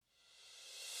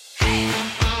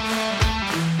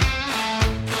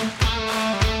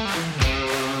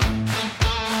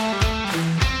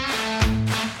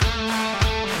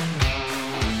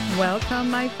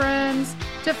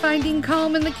to Finding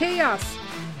Calm in the Chaos.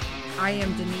 I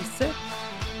am Denise Sipp,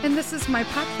 and this is my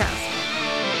podcast.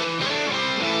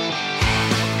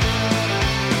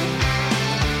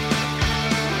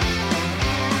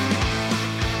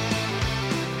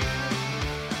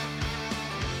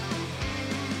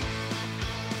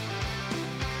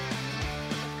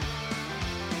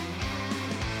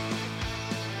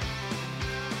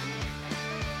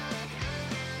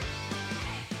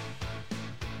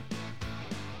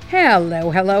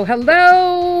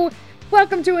 Hello.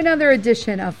 Welcome to another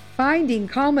edition of Finding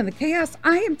Calm in the Chaos.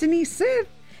 I am Denise Sipp,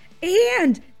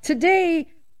 and today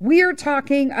we are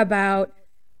talking about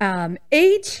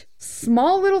 8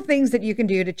 small little things that you can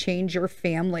do to change your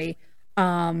family.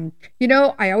 I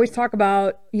always talk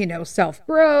about,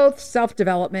 self-growth,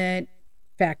 self-development.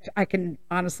 In fact, I can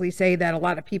honestly say that a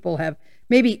lot of people have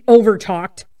maybe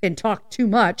over-talked and talked too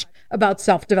much about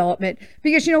self-development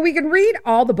because, we can read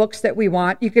all the books that we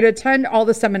want. You could attend all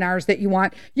the seminars that you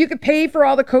want. You could pay for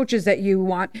all the coaches that you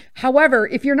want. However,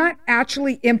 if you're not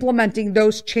actually implementing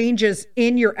those changes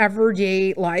in your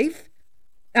everyday life,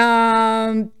 you're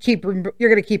going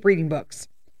to keep reading books.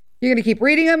 You're going to keep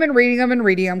reading them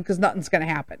because nothing's going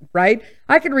to happen, right?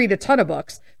 I can read a ton of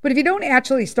books, but if you don't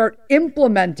actually start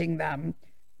implementing them,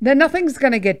 then nothing's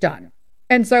going to get done.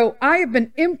 And so I have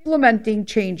been implementing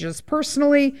changes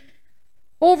personally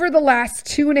over the last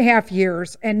 2.5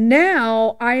 years. And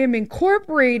now I am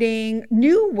incorporating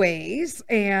new ways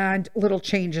and little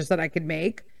changes that I could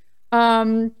make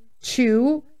as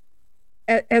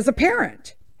a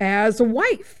parent, as a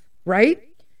wife, right?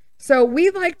 So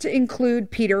we like to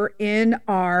include Peter in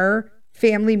our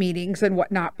family meetings and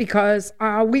whatnot because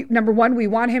number one, we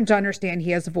want him to understand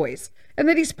he has a voice and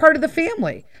that he's part of the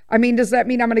family. I mean, does that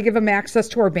mean I'm going to give him access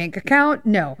to our bank account?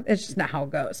 No, it's just not how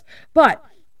it goes. But,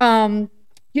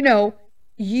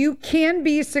 you can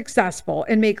be successful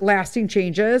and make lasting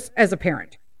changes as a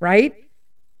parent, right?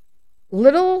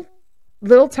 Little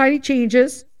tiny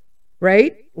changes,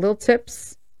 right? Little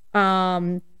tips,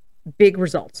 big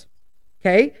results.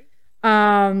 Okay.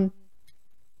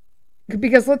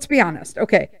 Because let's be honest.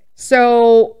 Okay.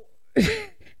 So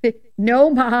no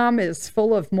mom is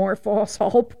full of more false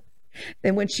hope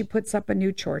than when she puts up a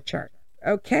new chore chart.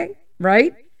 Okay.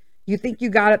 Right. You think you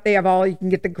got it. They have you can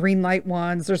get the green light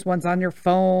ones. There's ones on your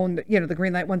phone. The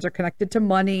green light ones are connected to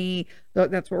money.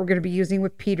 That's what we're going to be using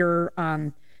with Peter.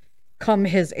 Come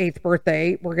his 8th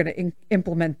birthday, we're going to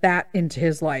implement that into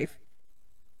his life.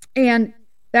 And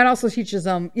that also teaches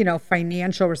them,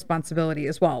 financial responsibility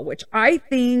as well, which I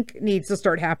think needs to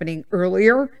start happening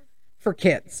earlier for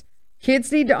kids.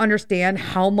 Kids need to understand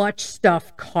how much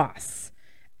stuff costs,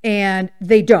 and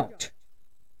they don't.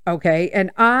 Okay. And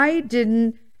I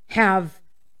didn't have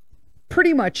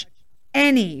pretty much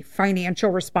any financial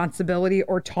responsibility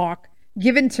or talk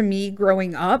given to me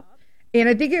growing up. And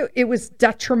I think it was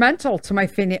detrimental to my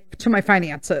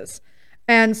finances.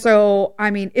 And so,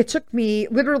 it took me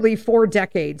literally 4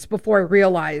 decades before I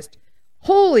realized,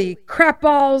 holy crap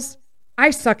balls,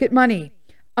 I suck at money.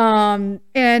 And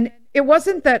it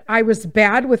wasn't that I was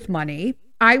bad with money.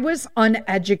 I was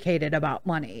uneducated about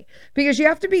money because you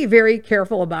have to be very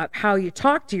careful about how you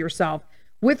talk to yourself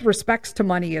with respects to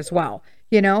money as well.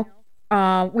 We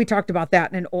talked about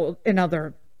that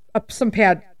some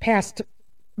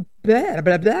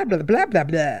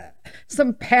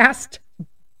past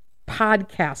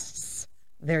podcasts.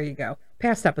 There you go.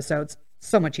 Past episodes.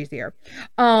 So much easier.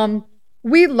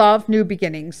 We love new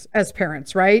beginnings as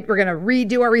parents, right? We're going to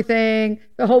redo everything,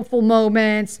 the hopeful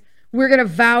moments. We're going to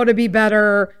vow to be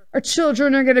better. Our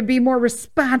children are going to be more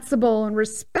responsible and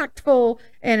respectful.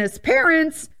 And as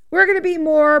parents, we're going to be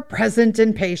more present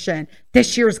and patient.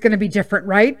 This year is going to be different,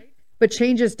 right? But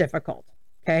change is difficult,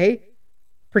 okay?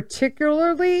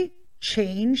 Particularly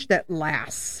change that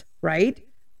lasts, right?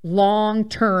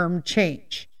 Long-term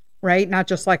change, right? Not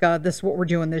just like this is what we're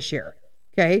doing this year,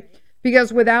 okay?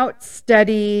 Because without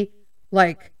steady,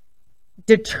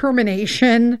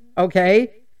 determination,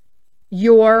 okay,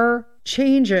 your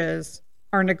changes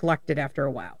are neglected after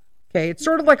a while, okay? It's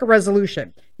sort of like a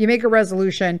resolution. You make a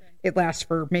resolution, it lasts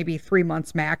for maybe 3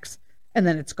 months max, and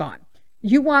then it's gone.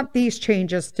 You want these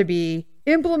changes to be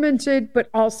implemented, but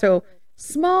also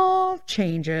small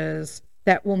changes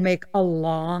that will make a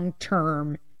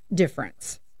long-term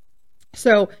difference.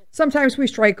 So sometimes we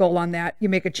strike gold on that. You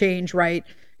make a change, right?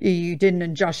 You did an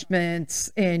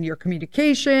adjustments in your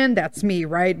communication. That's me,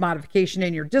 right? Modification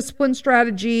in your discipline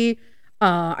strategy.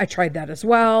 I tried that as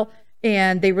well.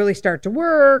 And they really start to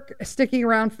work. Sticking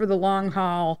around for the long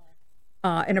haul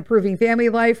and improving family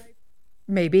life,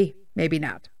 maybe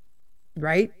not,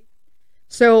 right?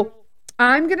 So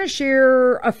I'm going to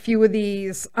share a few of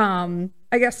these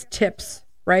I guess, tips,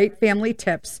 right? Family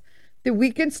tips that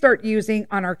we can start using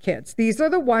on our kids. These are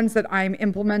the ones that I'm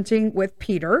implementing with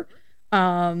Peter.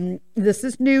 This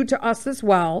is new to us as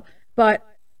well, but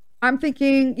I'm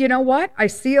thinking, you know what? I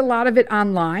see a lot of it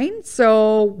online.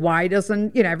 So why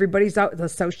doesn't, everybody's out the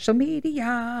social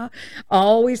media,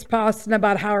 always posting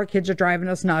about how our kids are driving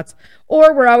us nuts.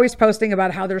 Or we're always posting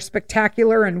about how they're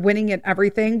spectacular and winning at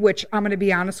everything, which I'm going to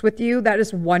be honest with you, that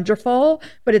is wonderful,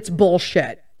 but it's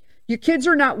bullshit. Your kids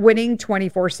are not winning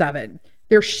 24/7.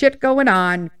 There's shit going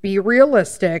on. Be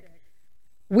realistic.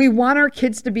 We want our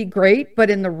kids to be great,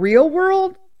 but in the real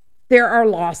world, there are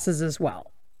losses as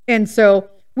well. And so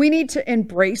we need to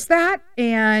embrace that.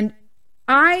 And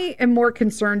I am more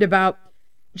concerned about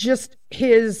just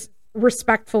his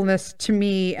respectfulness to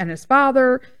me and his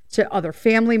father, to other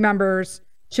family members,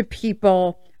 to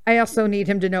people. I also need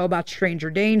him to know about stranger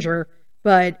danger,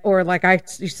 or like I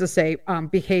used to say,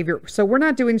 behavior. So we're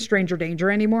not doing stranger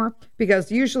danger anymore,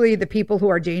 because usually the people who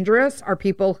are dangerous are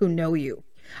people who know you.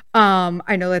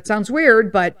 I know that sounds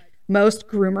weird, but most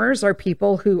groomers are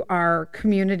people who are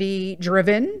community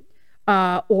driven,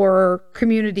 or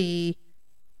community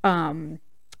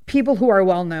people who are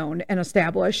well known and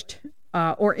established,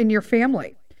 or in your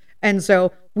family. And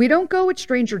so we don't go with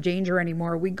stranger danger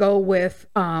anymore. We go with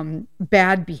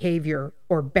bad behavior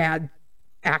or bad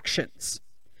actions.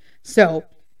 So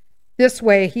this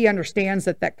way he understands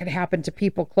that could happen to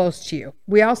people close to you.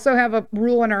 We also have a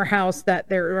rule in our house that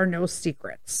there are no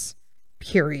secrets,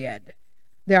 period.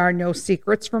 There are no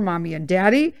secrets for mommy and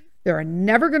daddy. There are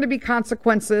never going to be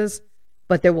consequences,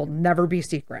 but there will never be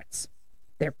secrets.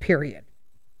 There, period.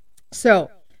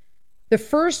 So the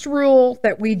first rule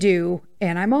that we do,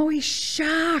 and I'm always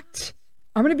shocked.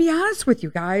 I'm going to be honest with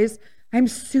you guys. I'm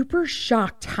super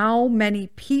shocked how many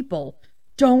people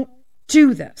don't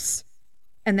do this.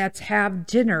 And that's have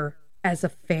dinner as a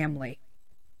family.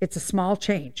 It's a small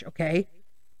change, okay?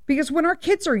 Because when our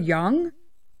kids are young,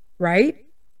 right,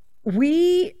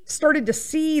 we started to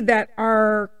see that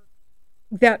our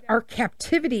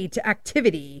captivity to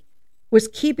activity was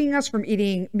keeping us from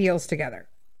eating meals together,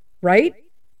 right?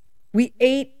 We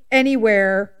ate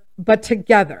anywhere but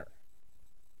together,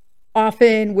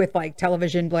 often with like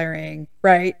television blaring,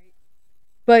 right?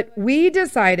 But we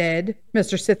decided,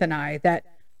 Mr. Sith and I, that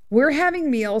we're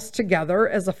having meals together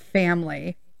as a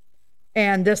family.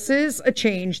 And this is a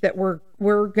change that we're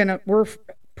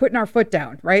putting our foot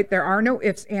down, right? There are no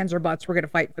ifs, ands, or buts. We're going to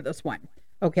fight for this one.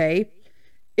 Okay.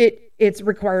 It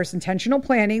requires intentional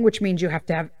planning, which means you have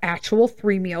to have actual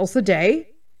 3 meals a day.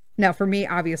 Now, for me,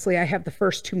 obviously, I have the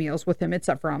first 2 meals with him,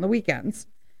 except for on the weekends,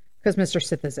 because Mr.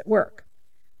 Sith is at work.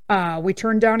 We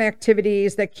turn down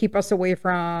activities that keep us away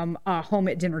from home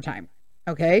at dinner time.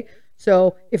 Okay.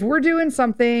 So if we're doing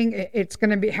something, it's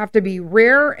going to have to be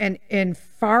rare and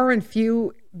far and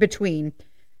few between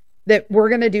that we're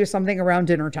going to do something around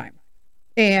dinner time.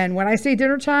 And when I say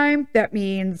dinner time, that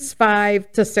means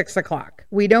 5 to 6 o'clock.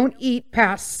 We don't eat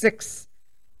past 6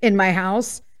 in my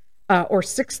house, or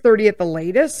 6:30 at the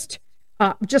latest,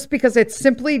 just because it's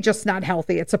simply just not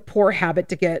healthy. It's a poor habit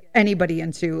to get anybody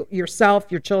into, yourself,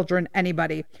 your children,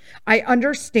 anybody. I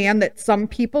understand that some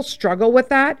people struggle with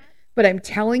that, but I'm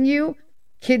telling you,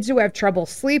 kids who have trouble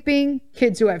sleeping,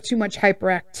 kids who have too much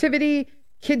hyperactivity,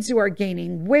 kids who are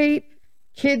gaining weight,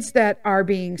 kids that are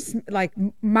being like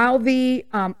mouthy,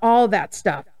 all that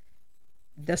stuff.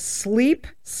 The sleep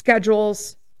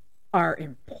schedules are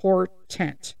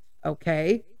important,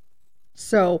 okay?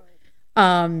 So,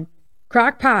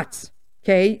 crock pots,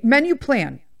 okay? Menu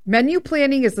plan. Menu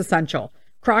planning is essential.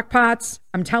 Crock pots,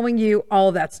 I'm telling you, all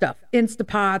of that stuff.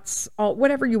 Instapots,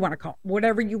 whatever you want to call it,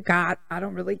 whatever you got, I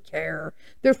don't really care.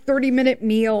 They're 30-minute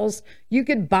meals. You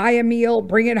could buy a meal,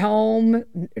 bring it home,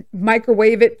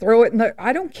 microwave it, throw it in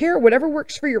I don't care, whatever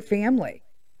works for your family,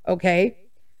 okay?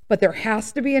 But there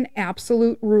has to be an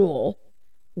absolute rule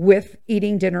with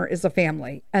eating dinner as a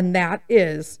family, and that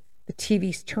is the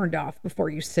TV's turned off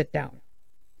before you sit down.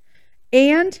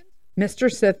 And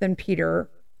Mr. Sith and Peter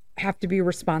have to be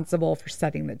responsible for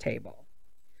setting the table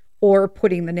or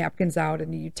putting the napkins out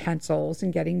and the utensils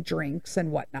and getting drinks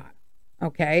and whatnot.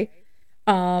 Okay.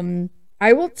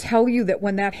 I will tell you that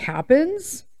when that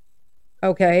happens,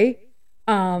 okay,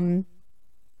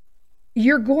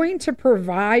 you're going to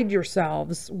provide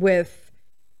yourselves with,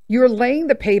 you're laying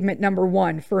the pavement, number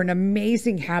one, for an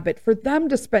amazing habit for them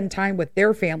to spend time with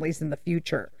their families in the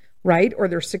future, right? Or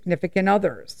their significant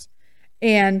others.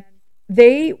 And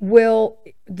they will,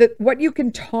 what you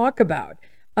can talk about,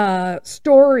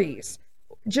 stories,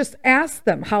 just ask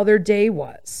them how their day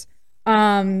was.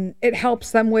 It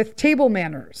helps them with table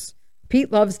manners.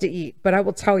 Pete loves to eat, but I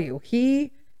will tell you,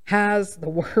 he has the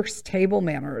worst table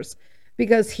manners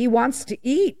because he wants to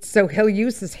eat, so he'll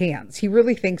use his hands. He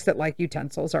really thinks that like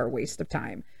utensils are a waste of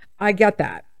time. I get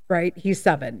that, right? He's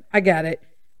 7. I get it.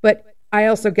 But I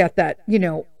also get that,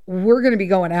 we're going to be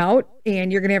going out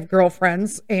and you're going to have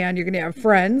girlfriends and you're going to have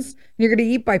friends. You're going to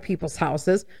eat by people's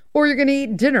houses or you're going to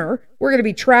eat dinner. We're going to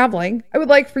be traveling. I would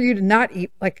like for you to not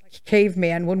eat like a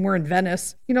caveman when we're in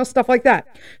Venice, stuff like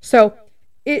that. So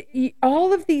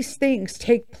all of these things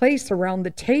take place around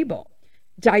the table.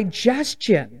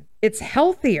 Digestion, it's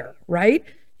healthier, right?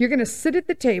 You're going to sit at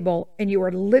the table and you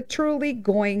are literally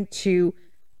going to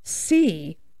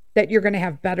see that you're going to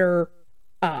have better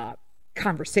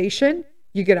conversation.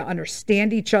 You're going to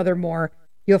understand each other more.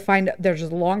 You'll find there's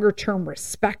a longer term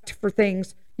respect for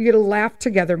things. You're going to laugh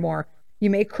together more. You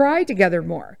may cry together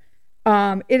more.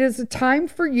 It is a time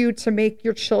for you to make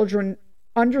your children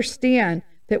understand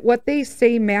that what they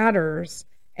say matters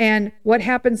and what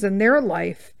happens in their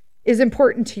life is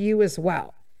important to you as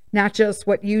well. Not just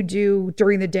what you do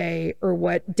during the day or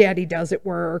what daddy does at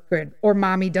work or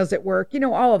mommy does at work,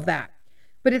 all of that.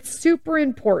 But it's super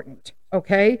important,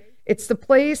 okay? It's the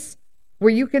place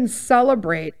where you can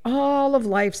celebrate all of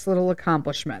life's little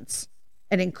accomplishments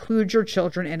and include your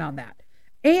children in on that.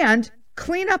 And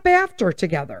clean up after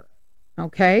together,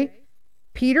 okay?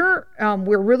 Peter,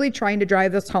 we're really trying to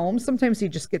drive this home. Sometimes he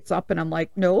just gets up and I'm like,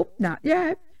 nope, not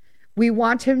yet. We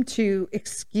want him to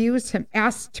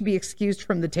ask to be excused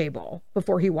from the table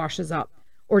before he washes up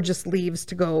or just leaves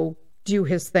to go do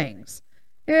his things.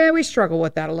 We struggle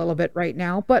with that a little bit right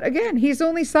now. But again, he's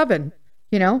only 7,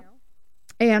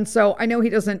 And so I know he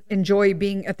doesn't enjoy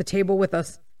being at the table with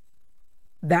us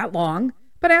that long,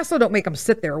 but I also don't make him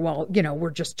sit there while, we're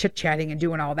just chit-chatting and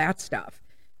doing all that stuff.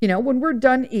 When we're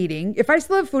done eating, if I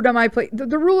still have food on my plate,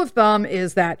 the rule of thumb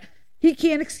is that he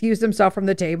can't excuse himself from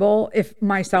the table if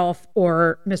myself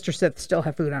or Mr. Sith still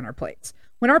have food on our plates.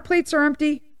 When our plates are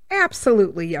empty,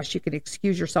 absolutely, yes, you can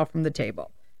excuse yourself from the table.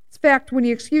 In fact, when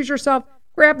you excuse yourself,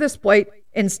 grab this plate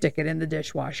and stick it in the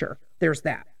dishwasher. There's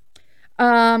that.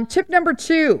 Tip number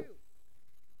 2,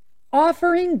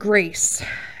 offering grace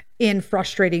in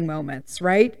frustrating moments,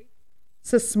 right?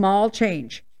 It's a small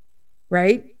change,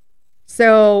 right?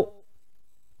 So,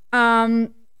 the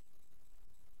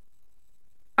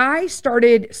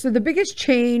biggest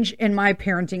change in my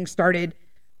parenting started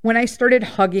when I started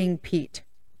hugging Pete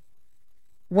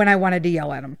when I wanted to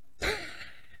yell at him.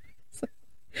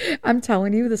 I'm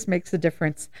telling you, this makes a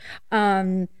difference.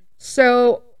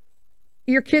 So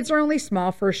your kids are only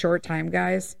small for a short time,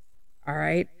 guys. All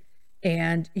right.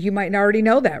 And you might already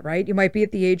know that, right? You might be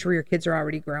at the age where your kids are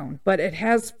already grown, but it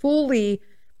has fully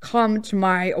come to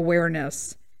my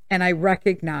awareness. And I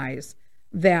recognize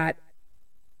that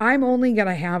I'm only going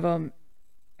to have him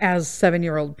as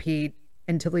 7-year-old Pete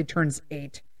until he turns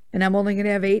 8. And I'm only going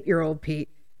to have 8-year-old Pete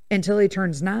until he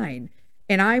turns 9.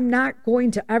 And I'm not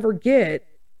going to ever get,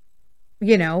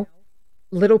 little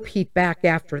Pete back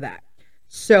after that.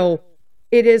 So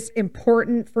it is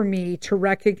important for me to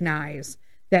recognize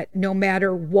that no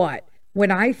matter what,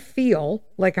 when I feel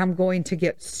like I'm going to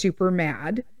get super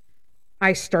mad,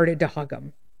 I started to hug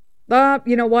him.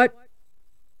 You know what?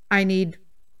 I need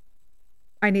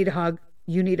a hug.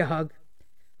 You need a hug.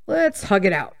 Let's hug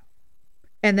it out.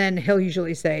 And then he'll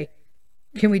usually say,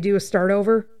 can we do a start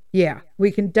over? Yeah,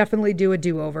 we can definitely do a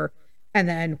do-over. And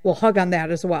then we'll hug on that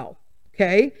as well.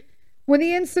 Okay? When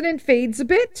the incident fades a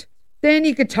bit, then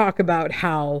you could talk about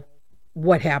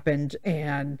what happened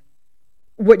and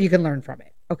what you can learn from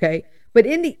it. Okay? But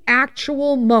in the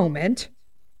actual moment,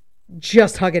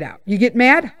 just hug it out. You get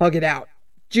mad? Hug it out.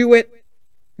 Do it.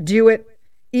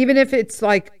 Even if it's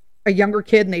like a younger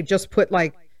kid and they just put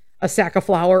like a sack of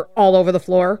flour all over the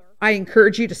floor, I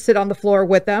encourage you to sit on the floor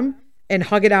with them and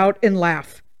hug it out and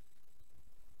laugh.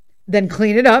 Then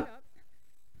clean it up,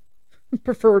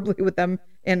 preferably with them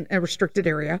in a restricted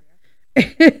area,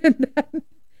 and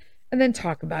then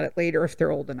talk about it later if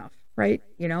they're old enough, right?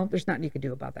 There's nothing you can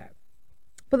do about that.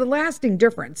 But the lasting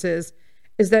difference is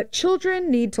that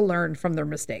children need to learn from their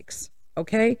mistakes,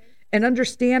 okay? And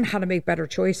understand how to make better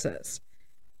choices.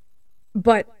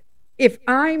 But if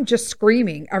I'm just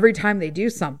screaming every time they do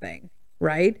something,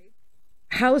 right?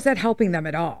 How is that helping them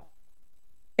at all?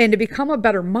 And to become a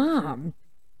better mom,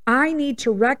 I need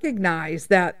to recognize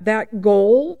that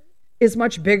goal is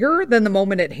much bigger than the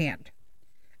moment at hand.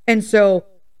 And so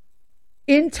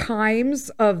in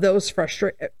times of those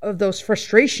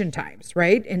frustration times,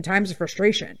 right? In times of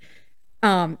frustration,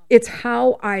 it's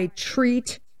how I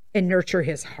treat and nurture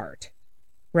his heart,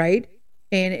 right?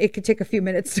 And it could take a few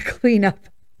minutes to clean up,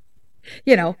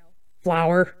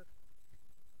 flour,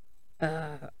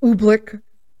 oobleck,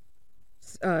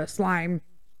 slime,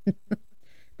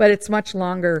 but it's much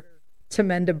longer to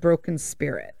mend a broken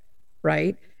spirit,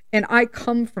 right? And I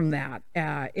come from that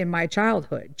in my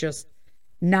childhood, just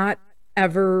not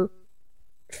ever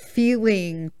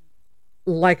feeling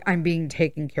like I'm being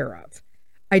taken care of.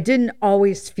 I didn't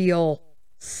always feel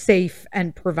safe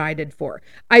and provided for.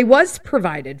 I was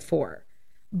provided for,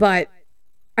 but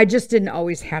I just didn't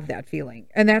always have that feeling.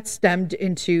 And that stemmed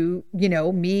into,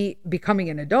 me becoming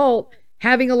an adult,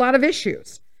 having a lot of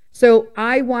issues. So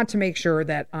I want to make sure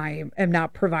that I am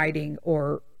not providing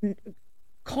or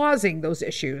causing those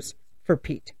issues for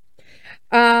Pete.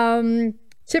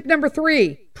 Tip number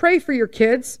 3, pray for your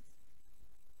kids.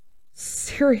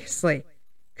 Seriously.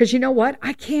 Because you know what?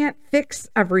 I can't fix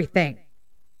everything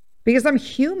because I'm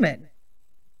human,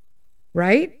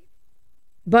 right?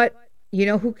 But you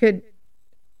know who could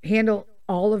handle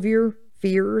all of your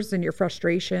fears and your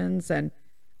frustrations, and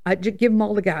just give them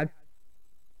all to God.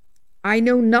 I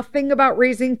know nothing about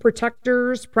raising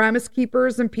protectors, promise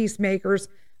keepers, and peacemakers,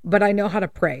 but I know how to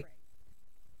pray.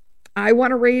 I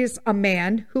want to raise a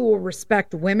man who will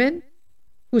respect women,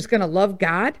 who's going to love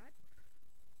God,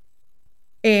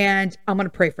 and I'm going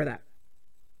to pray for that.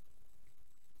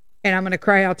 And I'm going to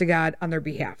cry out to God on their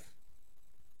behalf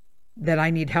that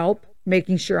I need help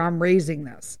making sure I'm raising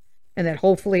this, and that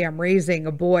hopefully I'm raising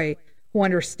a boy who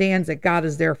understands that God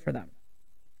is there for them.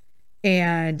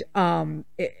 And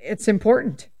it's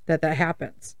important that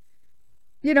happens.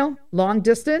 Long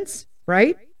distance,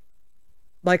 right?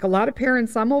 Like a lot of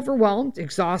parents, I'm overwhelmed,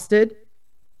 exhausted.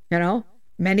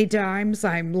 Many times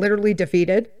I'm literally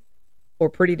defeated or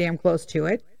pretty damn close to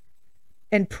it.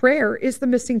 And prayer is the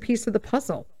missing piece of the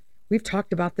puzzle. We've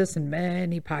talked about this in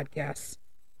many podcasts.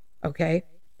 Okay?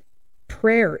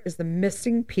 Prayer is the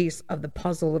missing piece of the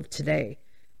puzzle of today.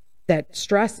 That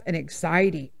stress and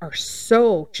anxiety are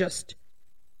so just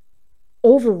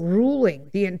overruling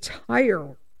the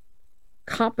entire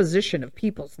composition of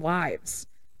people's lives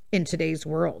in today's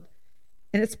world.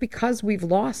 And it's because we've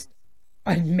lost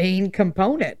a main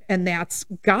component, and that's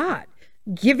God,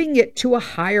 giving it to a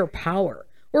higher power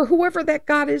or whoever that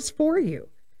God is for you.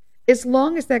 As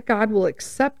long as that God will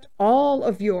accept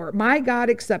my God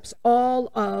accepts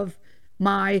all of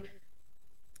my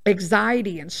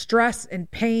anxiety and stress and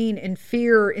pain and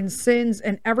fear and sins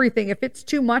and everything. If it's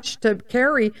too much to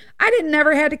carry, I didn't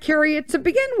never had to carry it to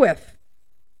begin with.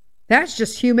 That's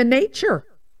just human nature.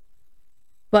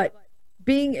 But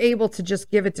being able to just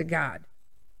give it to God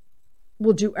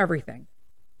will do everything.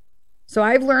 So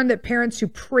I've learned that parents who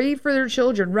pray for their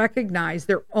children recognize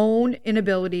their own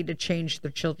inability to change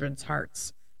their children's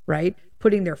hearts, right?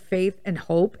 Putting their faith and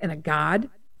hope in a God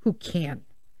who can.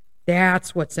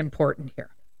 That's what's important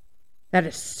here. That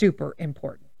is super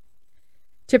important.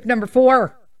 Tip number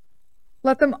 4,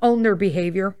 let them own their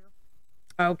behavior.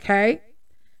 Okay?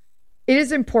 It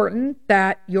is important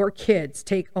that your kids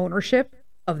take ownership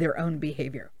of their own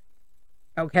behavior.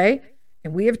 Okay?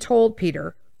 And we have told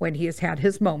Peter, when he has had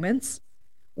his moments,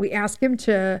 we ask him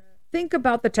to think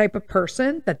about the type of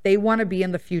person that they want to be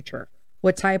in the future.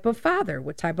 What type of father,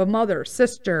 what type of mother,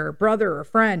 sister, brother, or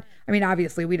friend. I mean,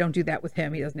 obviously, we don't do that with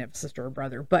him. He doesn't have a sister or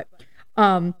brother. But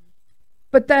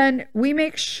then we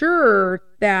make sure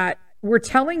that we're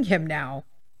telling him now,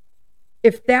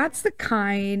 if that's the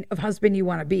kind of husband you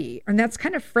want to be, and that's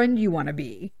kind of friend you want to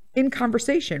be, in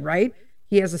conversation, right?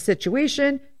 He has a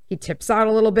situation, he tips out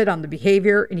a little bit on the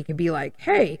behavior, and he can be like,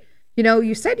 hey,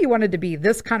 you said you wanted to be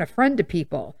this kind of friend to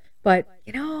people, but,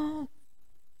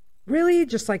 really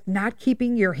just like not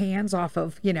keeping your hands off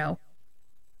of,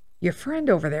 your friend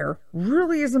over there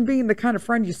really isn't being the kind of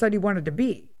friend you said you wanted to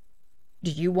be. Do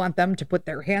you want them to put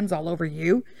their hands all over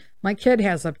you? My kid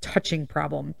has a touching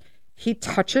problem. He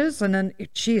touches, and then,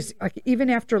 like,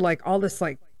 even after like all this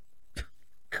like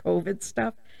COVID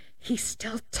stuff, he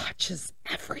still touches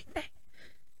everything.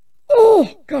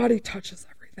 Oh God, he touches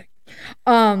everything.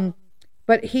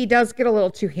 But he does get a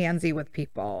little too handsy with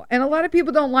people. And a lot of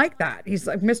people don't like that. He's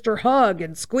like Mr. Hug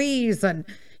and Squeeze and,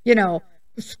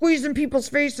 squeezing people's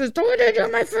faces. Don't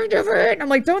touch my favorite. I'm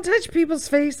like, don't touch people's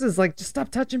faces. Like, just stop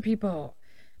touching people.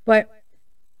 But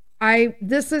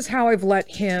this is how I've let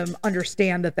him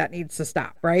understand that needs to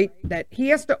stop, right? That he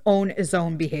has to own his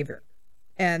own behavior.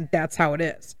 And that's how it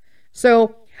is.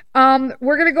 So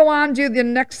we're going to go on, do the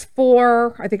next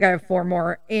 4. I think I have 4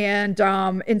 more. And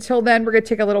until then, we're going to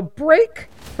take a little break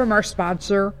from our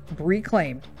sponsor,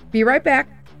 Reclaimed. Be right back.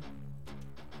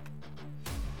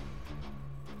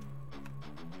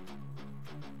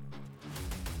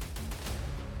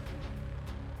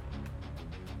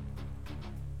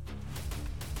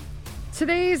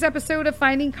 Today's episode of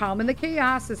Finding Calm in the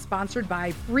Chaos is sponsored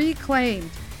by Reclaimed.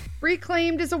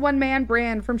 Reclaimed is a one-man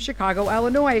brand from Chicago,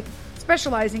 Illinois,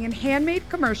 specializing in handmade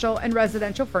commercial and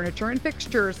residential furniture and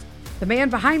fixtures. The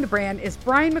man behind the brand is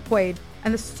Brian McQuaid,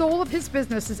 and the soul of his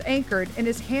business is anchored in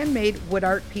his handmade wood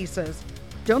art pieces.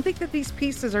 Don't think that these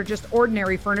pieces are just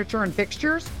ordinary furniture and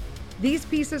fixtures. These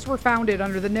pieces were founded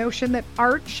under the notion that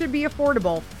art should be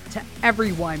affordable to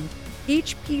everyone.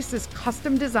 Each piece is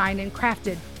custom designed and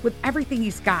crafted with everything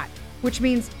he's got, which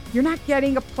means you're not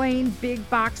getting a plain big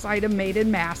box item made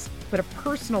in mass, but a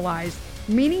personalized,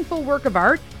 meaningful work of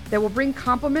art that will bring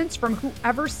compliments from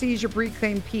whoever sees your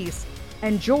reclaimed piece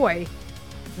and joy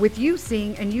with you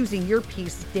seeing and using your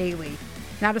piece daily.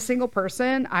 Not a single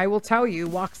person, I will tell you,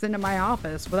 walks into my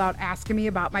office without asking me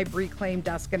about my reclaimed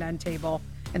desk and end table.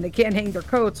 And they can't hang their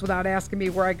coats without asking me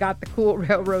where I got the cool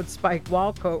railroad spike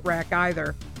wall coat rack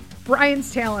either.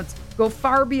 Brian's talents go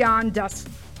far beyond desk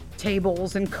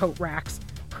tables and coat racks.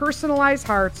 Personalized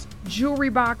hearts, jewelry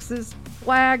boxes,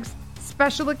 flags,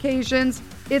 special occasions.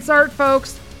 It's art,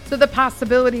 folks, so the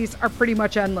possibilities are pretty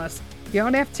much endless. You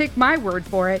don't have to take my word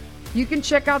for it. You can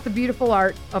check out the beautiful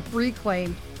art of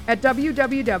Reclaimed at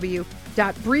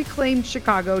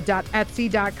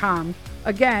www.reclaimedchicago.etsy.com.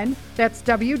 Again, that's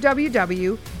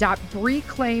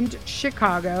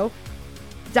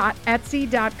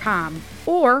www.reclaimedchicago.etsy.com.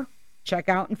 Or check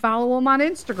out and follow them on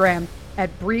Instagram at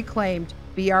Reclaimed,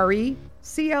 BRECLAIMED.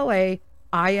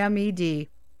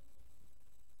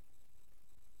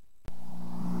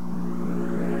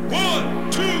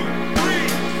 1, 2, 3,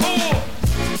 4.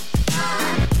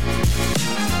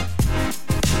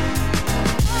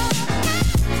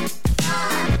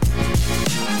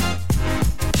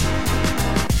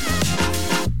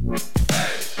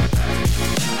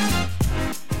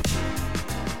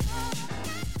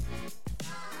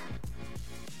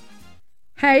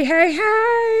 Hey, hey,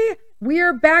 hey! We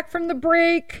are back from the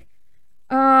break.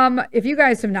 If you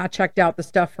guys have not checked out the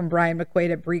stuff from Brian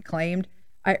McQuaid at Reclaimed,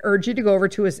 I urge you to go over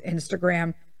to his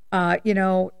Instagram.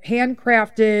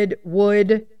 Handcrafted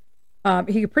wood.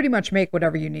 He can pretty much make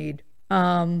whatever you need.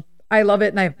 I love it,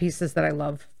 and I have pieces that I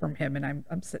love from him, and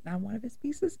I'm sitting on one of his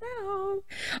pieces now.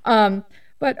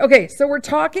 But okay, so we're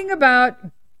talking about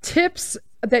tips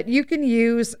that you can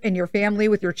use in your family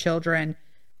with your children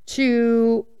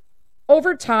to,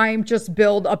 over time, just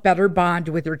build a better bond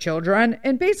with your children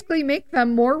and basically make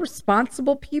them more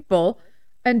responsible people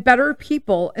and better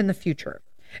people in the future,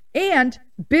 and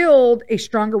build a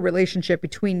stronger relationship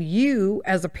between you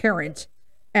as a parent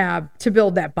to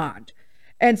build that bond.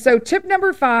 And so tip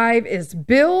number 5 is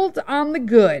build on the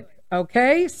good.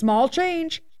 Okay. Small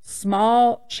change.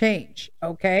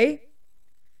 Okay.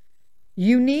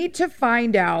 You need to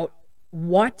find out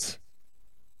what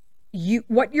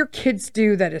your kids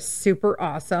do that is super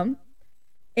awesome,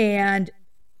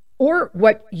 or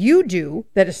what you do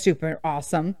that is super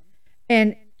awesome,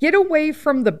 and get away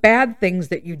from the bad things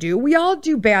that you do. We all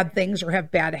do bad things or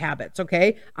have bad habits.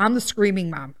 Okay. I'm the screaming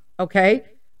mom. Okay.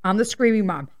 I'm the screaming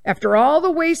mom. After all the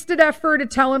wasted effort of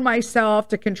telling myself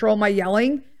to control my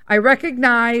yelling, I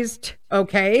recognized,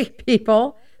 okay,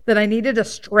 people, that I needed a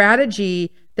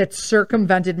strategy that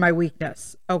circumvented my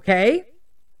weakness. Okay.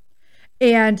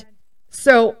 And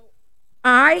so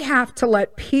I have to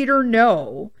let Peter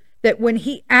know that when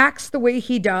he acts the way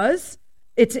he does,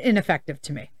 it's ineffective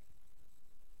to me.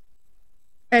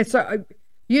 And so,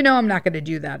 I'm not going to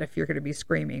do that if you're going to be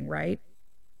screaming, right?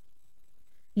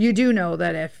 You do know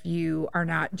that if you are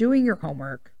not doing your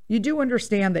homework, you do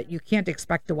understand that you can't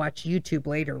expect to watch YouTube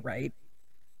later, right?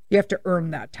 You have to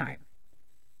earn that time.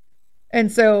 And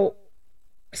so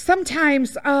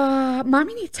sometimes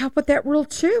mommy needs help with that rule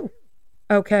too.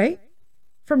 Okay?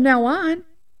 From now on,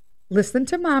 listen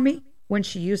to mommy when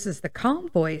she uses the calm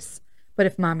voice. But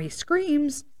if mommy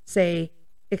screams, say,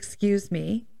 "Excuse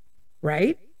me,"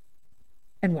 right?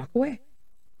 And walk away.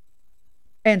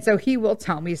 And so he will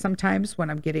tell me sometimes when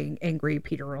I'm getting angry,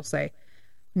 Peter will say,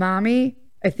 "Mommy,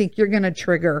 I think you're going to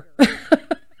trigger."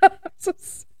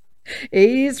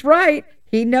 He's right.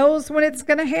 He knows when it's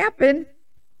going to happen.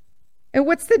 And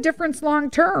what's the difference long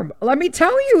term? Let me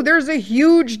tell you, there's a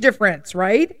huge difference,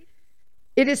 right?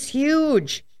 It is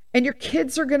huge. And your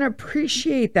kids are going to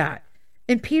appreciate that.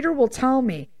 And Peter will tell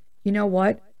me, "You know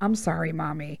what? I'm sorry,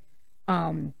 mommy.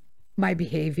 My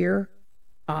behavior,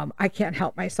 I can't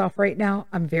help myself right now.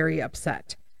 I'm very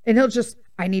upset." And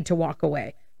I need to walk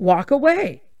away. Walk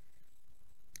away.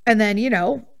 And then,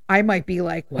 I might be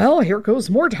like, well, here goes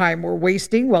more time we're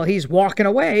wasting while he's walking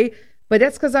away. But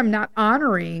that's because I'm not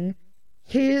honoring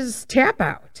his tap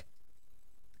out.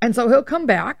 And so he'll come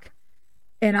back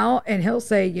and he'll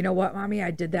say, "You know what, mommy,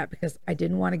 I did that because I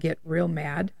didn't want to get real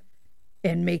mad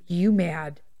and make you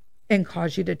mad and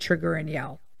cause you to trigger and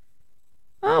yell.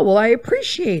 Oh, well, I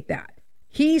appreciate that.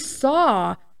 He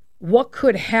saw what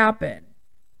could happen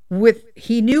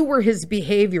he knew where his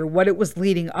behavior, what it was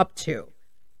leading up to.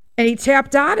 And he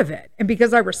tapped out of it. And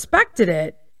because I respected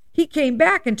it, he came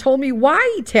back and told me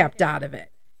why he tapped out of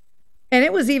it. And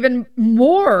it was even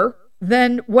more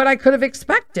than what I could have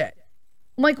expected.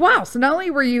 I'm like, wow. So not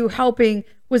only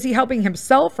was he helping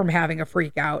himself from having a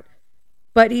freak out,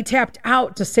 but he tapped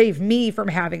out to save me from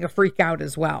having a freak out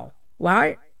as well.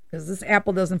 Why? Because this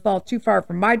apple doesn't fall too far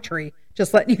from my tree.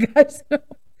 Just letting you guys know.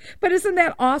 But isn't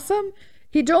that awesome?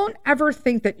 You don't ever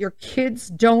think that your kids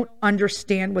don't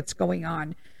understand what's going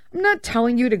on. I'm not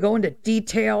telling you to go into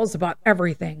details about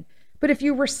everything, but if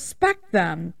you respect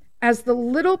them as the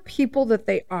little people that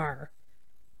they are,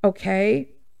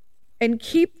 okay, and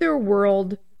keep their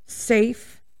world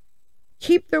safe,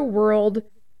 keep their world,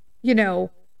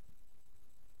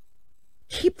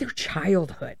 keep their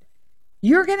childhood,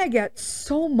 you're going to get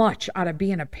so much out of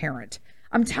being a parent.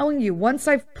 I'm telling you, once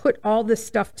I've put all this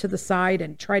stuff to the side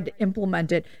and tried to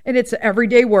implement it, and it's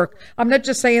everyday work. I'm not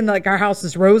just saying like our house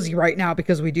is rosy right now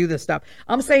because we do this stuff.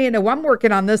 I'm saying that I'm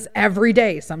working on this every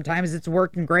day. Sometimes it's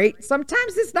working great.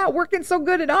 Sometimes it's not working so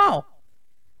good at all.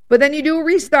 But then you do a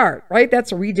restart, right?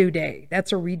 That's a redo day.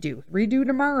 That's a redo. Redo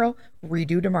tomorrow.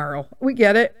 Redo tomorrow. We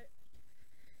get it.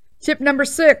 Tip number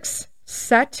 6,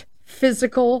 set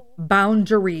physical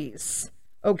boundaries.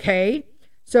 Okay?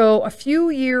 So a few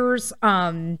years,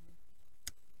 I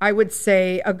would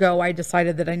say ago, I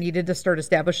decided that I needed to start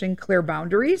establishing clear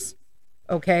boundaries.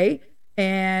 Okay.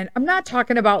 And I'm not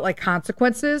talking about like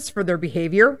consequences for their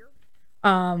behavior,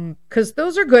 because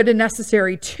those are good and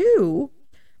necessary too.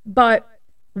 But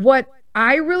what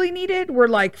I really needed were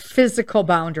like physical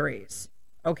boundaries.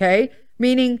 Okay.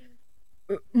 Meaning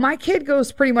my kid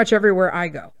goes pretty much everywhere I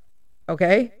go.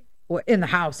 Okay. Well, in the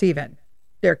house, even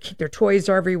their toys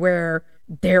are everywhere.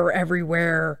 They're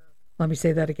everywhere. Let me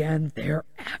say that again. They're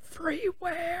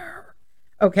everywhere.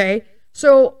 Okay.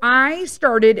 So I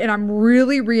started, and I'm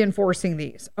really reinforcing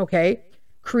these. Okay.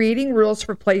 Creating rules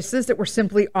for places that were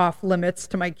simply off limits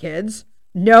to my kids.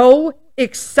 No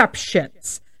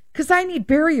exceptions. Because I need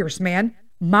barriers, man.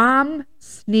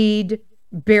 Moms need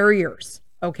barriers.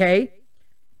 Okay.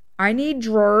 I need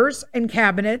drawers and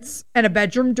cabinets and a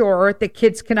bedroom door that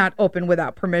kids cannot open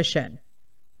without permission.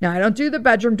 Now, I don't do the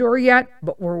bedroom door yet,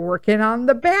 but we're working on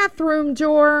the bathroom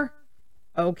door.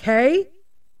 Okay?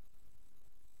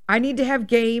 I need to have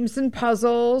games and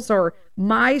puzzles or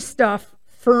my stuff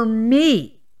for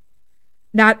me.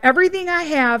 Not everything I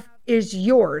have is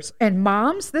yours. And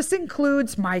moms, this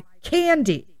includes my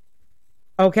candy.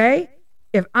 Okay?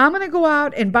 If I'm going to go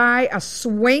out and buy a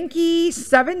swanky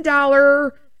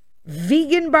 $7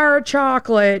 vegan bar of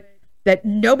chocolate that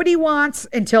nobody wants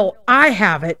until I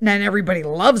have it, and then everybody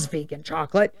loves vegan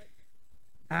chocolate.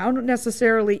 I don't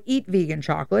necessarily eat vegan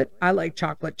chocolate. I like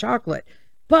chocolate.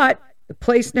 But the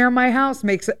place near my house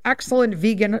makes an excellent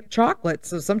vegan chocolate.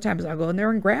 So sometimes I'll go in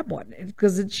there and grab one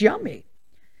because it's yummy.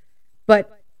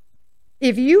 But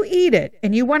if you eat it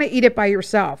and you want to eat it by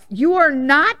yourself, you are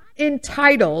not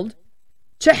entitled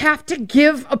to have to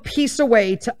give a piece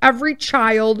away to every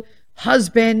child,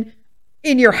 husband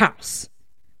in your house.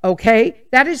 Okay?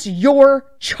 That is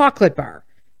your chocolate bar.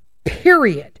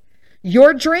 Period.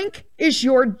 Your drink is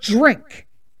your drink.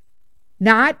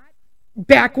 Not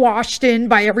backwashed in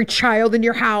by every child in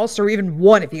your house, or even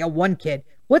one if you got one kid.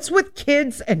 What's with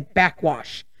kids and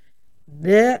backwash?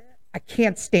 Blech, I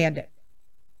can't stand it.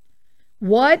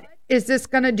 What is this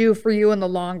going to do for you in the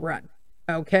long run?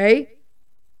 Okay?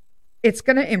 It's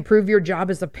going to improve your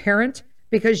job as a parent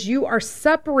because you are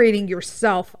separating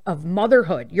yourself of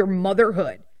motherhood. Your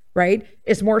motherhood, right,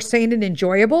 is more sane and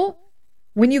enjoyable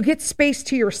when you get space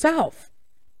to yourself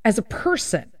as a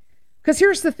person. Because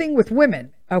here's the thing with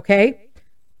women, okay?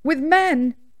 With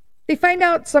men, they find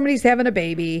out somebody's having a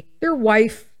baby, their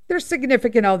wife, their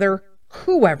significant other,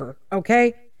 whoever,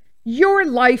 okay? Your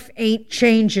life ain't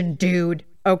changing, dude,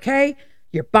 okay?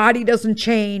 Your body doesn't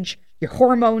change. Your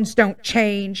hormones don't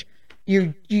change.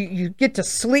 You get to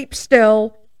sleep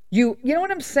still. You know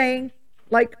what I'm saying?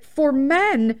 Like, for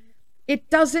men, it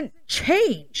doesn't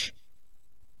change.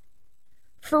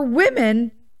 For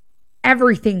women,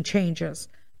 everything changes.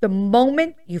 The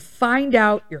moment you find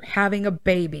out you're having a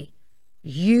baby,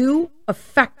 you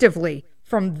effectively,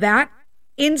 from that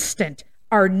instant,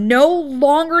 are no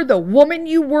longer the woman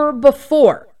you were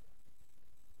before.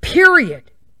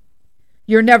 Period.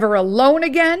 You're never alone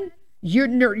again.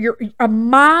 You're a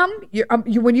mom.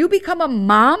 When you become a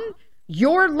mom,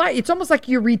 your life, it's almost like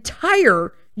you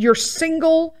retire your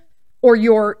single or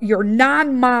your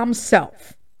non-mom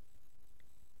self.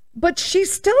 But she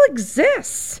still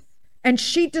exists. And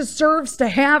she deserves to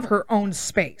have her own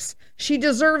space. She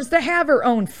deserves to have her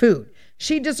own food.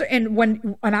 And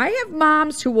when I have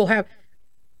moms who will have,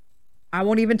 I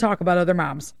won't even talk about other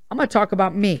moms. I'm going to talk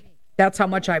about me. That's how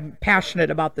much I'm passionate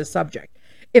about this subject.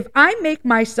 If I make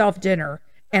myself dinner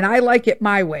and I like it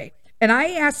my way, and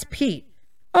I ask Pete,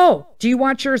 oh, do you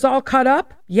want yours all cut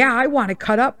up? Yeah, I want it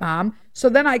cut up, Mom. So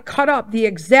then I cut up the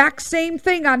exact same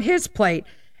thing on his plate,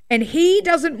 and he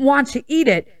doesn't want to eat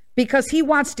it because he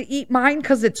wants to eat mine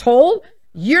because it's whole.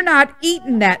 You're not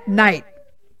eating that night.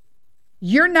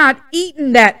 You're not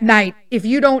eating that night if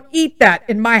you don't eat that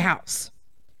in my house.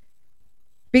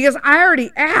 Because I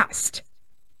already asked.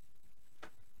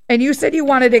 And you said you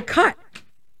wanted it cut.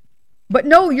 But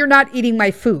no, you're not eating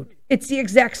my food. It's the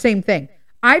exact same thing.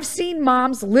 I've seen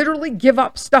moms literally give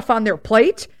up stuff on their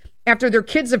plate after their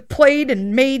kids have played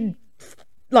and made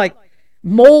like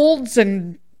molds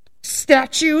and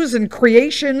statues and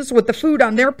creations with the food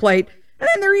on their plate, and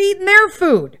then they're eating their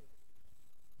food.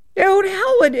 Dude,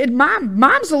 hell,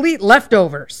 moms will eat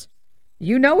leftovers.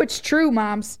 You know it's true,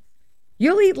 moms.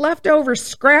 You'll eat leftover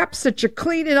scraps that you're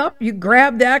cleaning up. You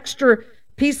grab the extra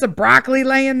piece of broccoli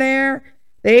laying there.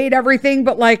 They ate everything,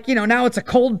 but now it's a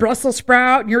cold Brussels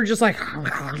sprout, and you're just like,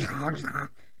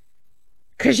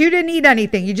 because you didn't eat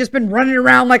anything. You've just been running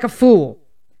around like a fool.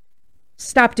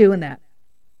 Stop doing that.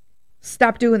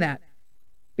 Stop doing that.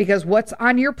 Because what's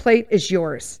on your plate is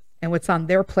yours, and what's on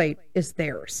their plate is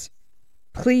theirs.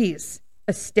 Please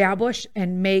establish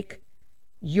and make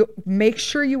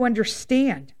sure you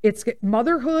understand.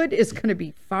 Motherhood is going to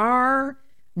be far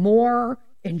more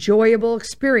enjoyable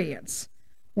experience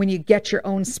when you get your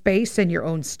own space and your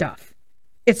own stuff.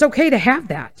 It's okay to have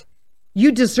that.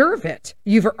 You deserve it.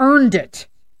 You've earned it.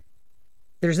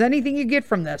 If there's anything you get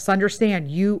from this, understand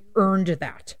you earned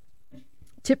that.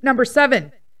 Tip number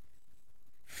 7,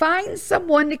 find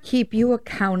someone to keep you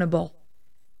accountable.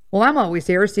 Well, I'm always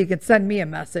here, so you can send me a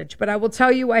message, but I will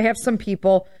tell you I have some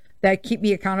people that keep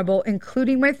me accountable,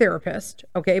 including my therapist,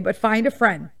 okay? But find a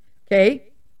friend,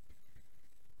 okay?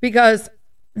 Because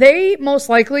they most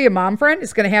likely, a mom friend,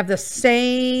 is going to have the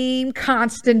same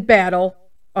constant battle,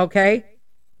 okay?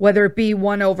 Whether it be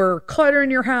one over clutter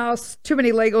in your house, too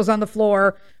many Legos on the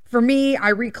floor. For me, I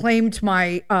reclaimed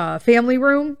my family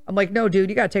room. I'm like, no, dude,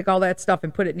 you got to take all that stuff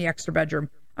and put it in the extra bedroom.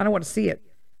 I don't want to see it.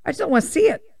 I just don't want to see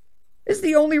it. This is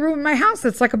the only room in my house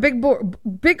that's like a big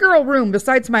girl room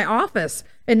besides my office.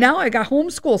 And now I got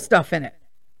homeschool stuff in it.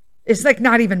 It's like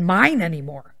not even mine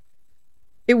anymore.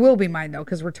 It will be mine, though,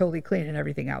 because we're totally cleaning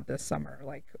everything out this summer.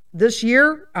 Like this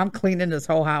year, I'm cleaning this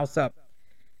whole house up.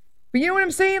 But you know what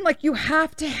I'm saying? Like you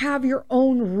have to have your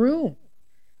own room.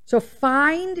 So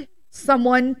find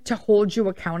someone to hold you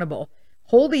accountable.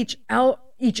 Hold each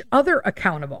other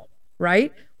accountable,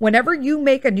 right? Whenever you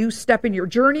make a new step in your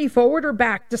journey, forward or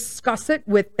back, discuss it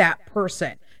with that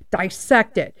person.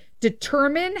 Dissect it.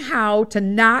 Determine how to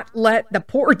not let the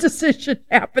poor decision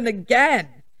happen again.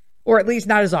 Or at least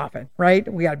not as often, right?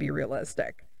 We got to be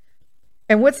realistic.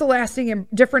 And what's the lasting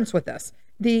difference with this?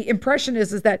 The impression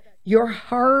is that your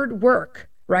hard work,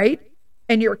 right?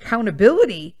 And your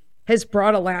accountability has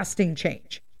brought a lasting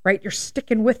change, right? You're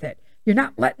sticking with it. You're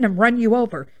not letting them run you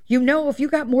over. You know, if you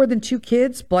got more than 2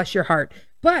 kids, bless your heart.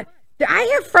 But I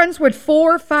have friends with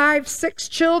 4, 5, 6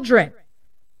 children,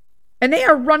 and they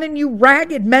are running you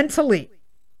ragged mentally.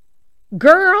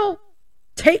 Girl,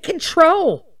 take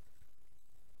control.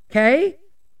 Okay?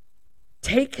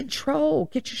 Take control.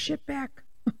 Get your shit back.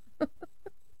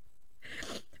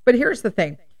 But here's the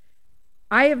thing.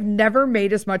 I have never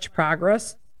made as much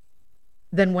progress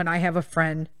than when I have a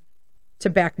friend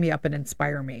to back me up and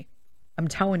inspire me. I'm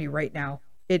telling you right now,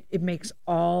 it makes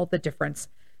all the difference.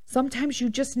 Sometimes you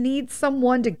just need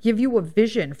someone to give you a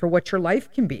vision for what your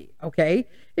life can be, okay?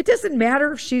 It doesn't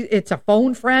matter if it's a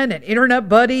phone friend, an internet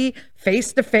buddy,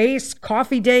 face-to-face,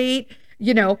 coffee date,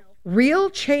 real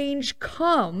change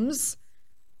comes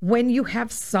when you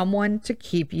have someone to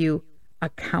keep you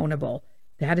accountable.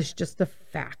 That is just a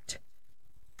fact.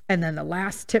 And then the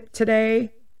last tip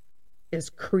today is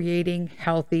creating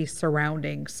healthy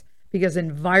surroundings, because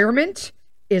environment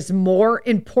is more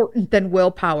important than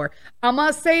willpower. I'm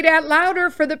going to say that louder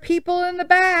for the people in the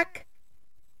back.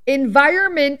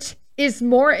 Environment is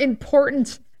more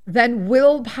important than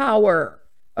willpower,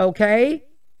 okay?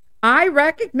 I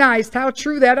recognized how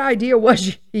true that idea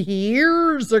was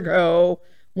years ago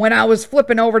when I was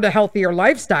flipping over to healthier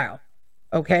lifestyle,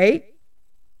 okay?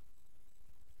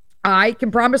 I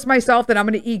can promise myself that I'm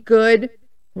going to eat good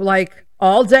like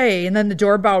all day, and then the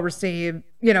doorbell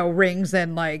rings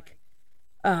and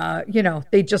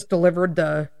they just delivered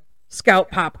the Scout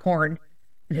popcorn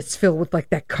and it's filled with like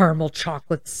that caramel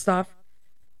chocolate stuff.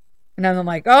 And then I'm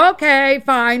like, okay,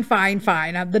 fine.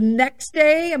 The next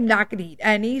day, I'm not going to eat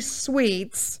any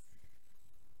sweets.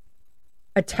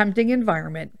 A tempting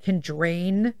environment can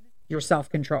drain your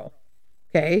self-control.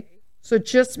 Okay. So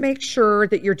just make sure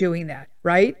that you're doing that,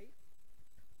 right?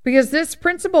 Because this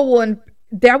principle will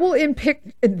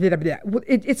impact,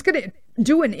 it's going to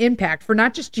do an impact for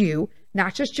not just you,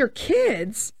 not just your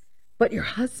kids, but your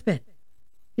husband,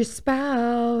 your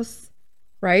spouse,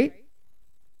 right?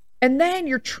 And then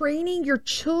you're training your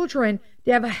children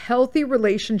to have a healthy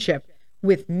relationship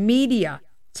with media,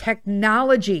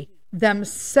 technology,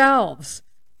 themselves,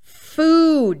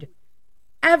 food,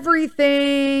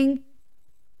 everything.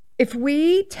 If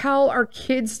we tell our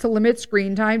kids to limit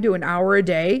screen time to an hour a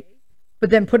day, but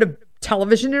then put a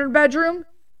television in their bedroom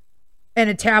and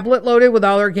a tablet loaded with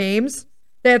all their games,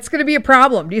 that's going to be a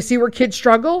problem. Do you see where kids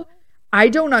struggle? I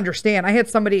don't understand. I had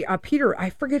somebody, Peter, I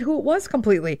forget who it was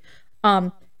completely.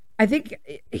 I think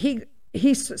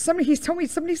he's told me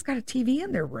somebody's got a TV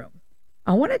in their room.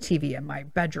 I want a TV in my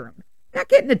bedroom. Not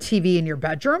getting a TV in your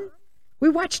bedroom. We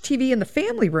watch TV in the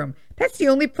family room. That's the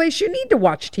only place you need to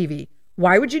watch TV.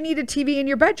 Why would you need a TV in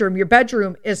your bedroom? Your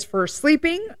bedroom is for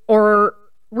sleeping or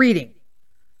reading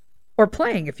or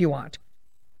playing if you want.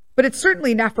 But it's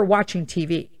certainly not for watching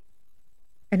TV.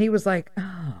 And he was like,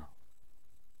 oh,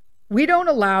 we don't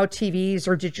allow TVs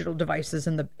or digital devices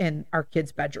in our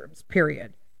kids' bedrooms,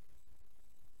 period.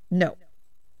 No.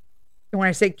 And when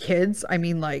I say kids, I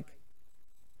mean like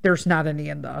there's not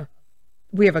any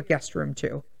we have a guest room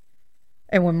too.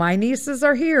 And when my nieces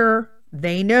are here,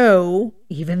 they know,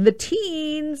 even the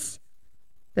teens,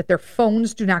 that their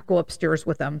phones do not go upstairs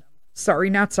with them. Sorry,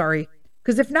 not sorry.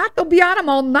 Because if not, they'll be on them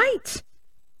all night.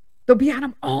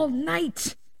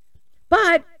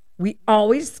 But we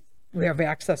have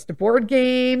access to board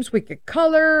games. We could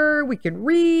color. We can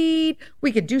read.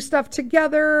 We could do stuff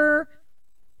together.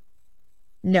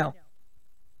 No.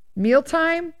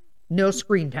 Mealtime, no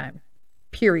screen time,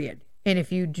 period. And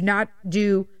if you do not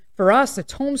do, for us,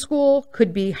 it's homeschool,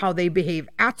 could be how they behave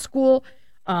at school.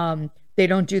 They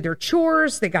don't do their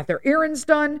chores. They got their errands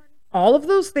done. All of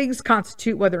those things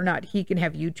constitute whether or not he can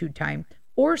have YouTube time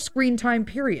or screen time,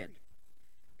 period.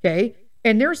 Okay.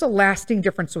 And there's a lasting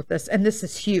difference with this. And this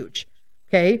is huge.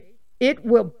 Okay. It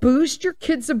will boost your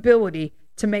kids' ability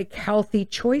to make healthy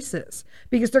choices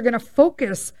because they're going to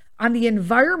focus on the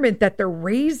environment that they're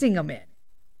raising them in.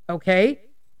 Okay.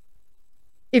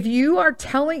 If you are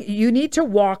you need to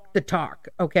walk the talk.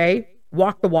 Okay.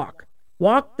 Walk the walk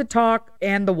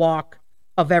and the walk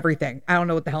of everything. I don't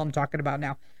know what the hell I'm talking about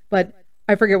now, but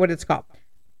I forget what it's called.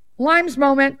 Lime's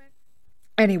moment.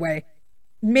 Anyway,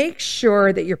 make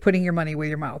sure that you're putting your money where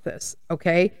your mouth is.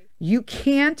 Okay. You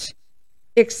can't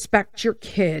expect your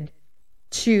kid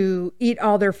to eat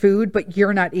all their food, but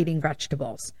you're not eating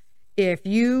vegetables. If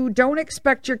you don't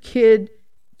expect your kid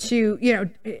to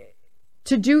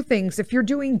do things, if you're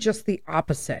doing just the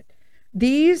opposite,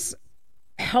 these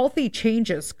healthy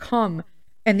changes come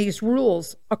and these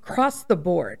rules across the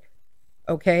board.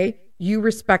 Okay. You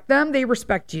respect them. They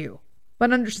respect you.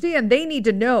 But understand, they need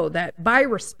to know that by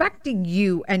respecting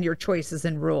you and your choices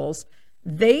and rules,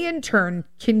 they in turn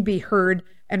can be heard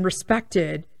and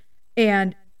respected.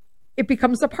 And it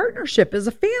becomes a partnership as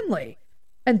a family.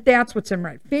 And that's what's in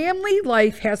right. Family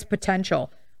life has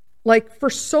potential, like for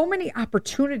so many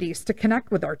opportunities to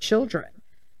connect with our children.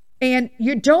 And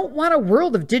you don't want a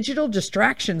world of digital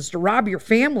distractions to rob your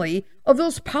family of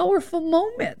those powerful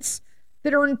moments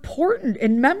that are important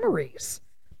in memories.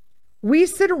 We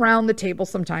sit around the table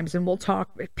sometimes and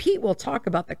Pete will talk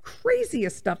about the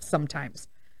craziest stuff sometimes.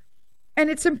 And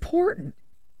it's important.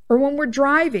 Or when we're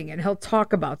driving and he'll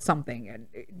talk about something and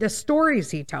the stories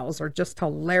he tells are just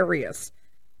hilarious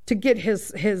to get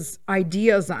his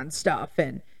ideas on stuff.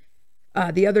 And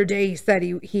the other day he said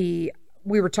we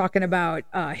were talking about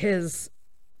he has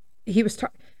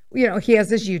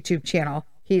his YouTube channel.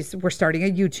 We're starting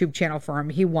a YouTube channel for him.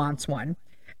 He wants one.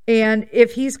 And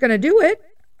if he's going to do it,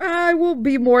 I will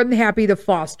be more than happy to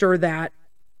foster that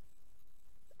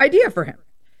idea for him.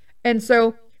 And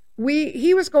so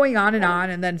he was going on,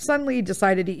 and then suddenly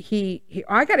decided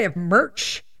I got to have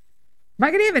merch. Am I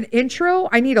going to have an intro?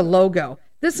 I need a logo.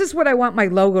 This is what I want my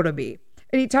logo to be.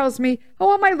 And he tells me, I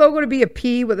want my logo to be a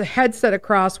P with a headset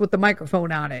across with the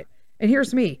microphone on it. And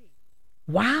here's me.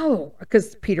 Wow.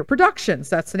 Because Peter Productions,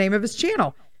 that's the name of his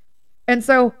channel. And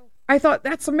so I thought,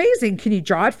 that's amazing. Can you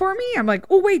draw it for me? I'm like,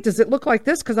 oh, wait, does it look like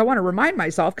this? Because I want to remind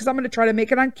myself, because I'm going to try to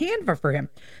make it on Canva for him.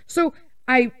 So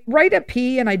I write a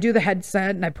P and I do the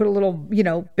headset and I put a little,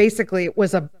 basically it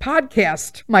was a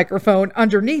podcast microphone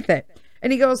underneath it.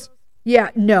 And he goes,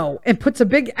 yeah, no, and puts a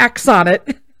big X on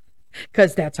it.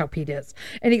 because that's how Pete is.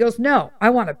 And he goes, no, I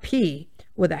want to pee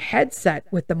with a headset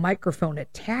with the microphone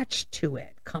attached to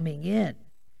it coming in.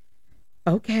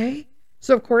 Okay.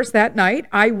 So, of course, that night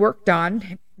I worked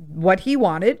on what he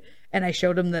wanted and I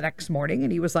showed him the next morning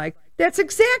and he was like, that's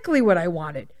exactly what I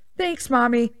wanted. Thanks,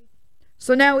 Mommy.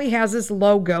 So now he has his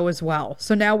logo as well.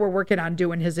 So now we're working on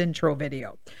doing his intro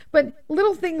video. But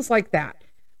little things like that.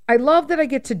 I love that I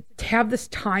get to have this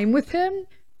time with him,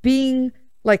 being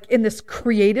like in this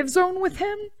creative zone with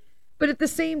him. But at the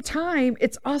same time,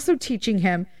 it's also teaching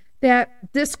him that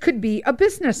this could be a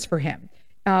business for him.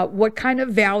 What kind of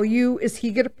value is he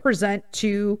going to present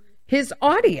to his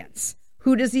audience?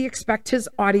 Who does he expect his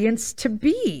audience to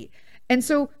be? And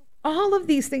so all of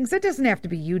these things, it doesn't have to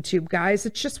be YouTube, guys.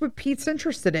 It's just what Pete's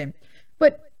interested in.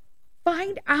 But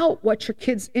find out what your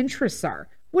kids' interests are.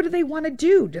 What do they want to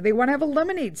do? Do they want to have a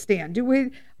lemonade stand? Do we,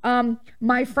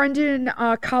 my friend in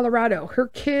Colorado, her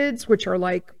kids, which are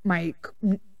like my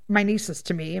nieces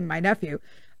to me and my nephew,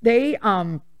 the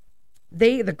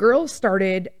girls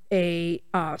started a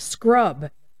scrub,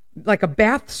 like a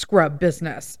bath scrub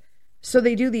business. So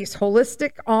they do these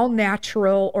holistic, all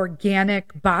natural,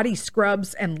 organic body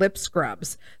scrubs and lip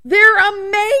scrubs. They're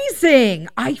amazing.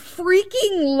 I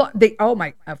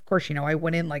freaking of course, I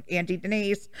went in like Auntie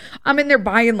Denise. I'm in there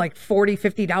buying like $40,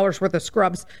 $50 worth of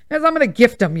scrubs because I'm going to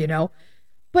gift them,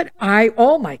 But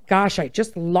oh my gosh, I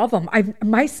just love them.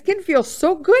 My skin feels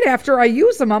so good after I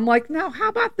use them. I'm like, now how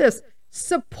about this?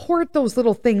 Support those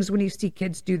little things when you see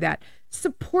kids do that.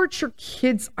 Support your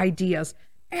kids' ideas.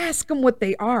 Ask them what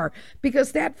they are,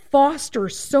 because that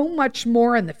fosters so much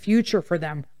more in the future for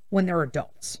them when they're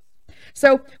adults.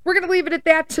 So we're going to leave it at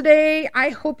that today. I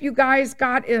hope you guys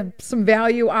got some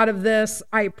value out of this.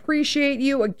 I appreciate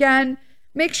you. Again,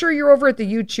 make sure you're over at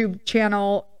the YouTube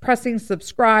channel, pressing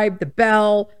subscribe, the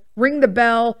bell, ring the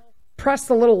bell, press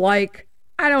the little like.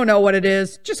 I don't know what it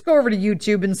is. Just go over to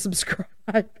YouTube and subscribe,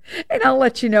 and I'll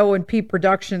let you know when Pete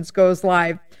Productions goes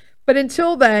live. But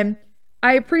until then,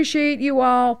 I appreciate you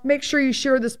all. Make sure you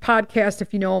share this podcast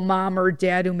if you know a mom or a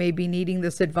dad who may be needing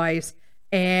this advice.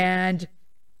 And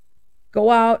go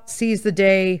out, seize the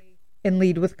day, and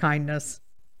lead with kindness.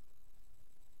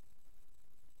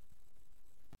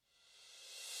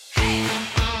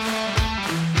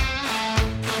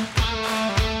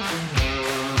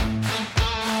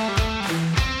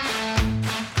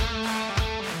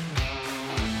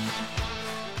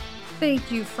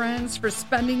 Thank you, friends, for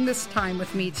spending this time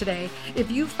with me today. If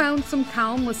you found some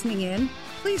calm listening in,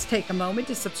 please take a moment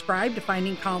to subscribe to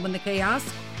Finding Calm in the Chaos.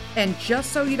 And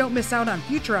just so you don't miss out on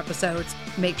future episodes,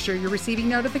 make sure you're receiving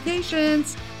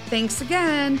notifications. Thanks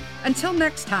again. Until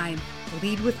next time,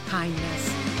 lead with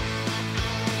kindness.